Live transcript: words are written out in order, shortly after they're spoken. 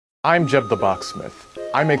I'm Jeb the Boxsmith.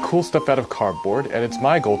 I make cool stuff out of cardboard, and it's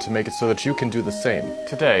my goal to make it so that you can do the same.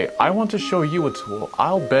 Today, I want to show you a tool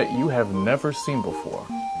I'll bet you have never seen before.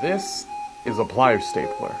 This is a plier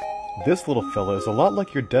stapler. This little fella is a lot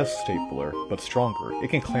like your desk stapler, but stronger. It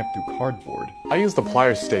can clamp through cardboard. I use the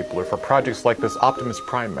plier stapler for projects like this Optimus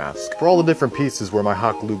Prime mask, for all the different pieces where my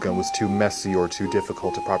hot glue gun was too messy or too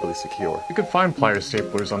difficult to properly secure. You can find plier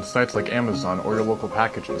staplers on sites like Amazon or your local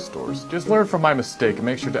packaging stores. Just learn from my mistake and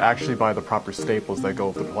make sure to actually buy the proper staples that go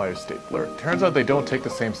with the plier stapler. Turns out they don't take the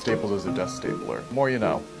same staples as a desk stapler. More you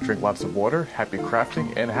know. Drink lots of water, happy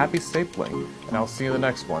crafting, and happy stapling. And I'll see you in the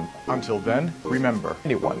next one. Until then, remember,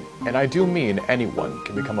 anyone, and I do mean anyone,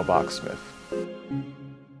 can become a Boxsmith.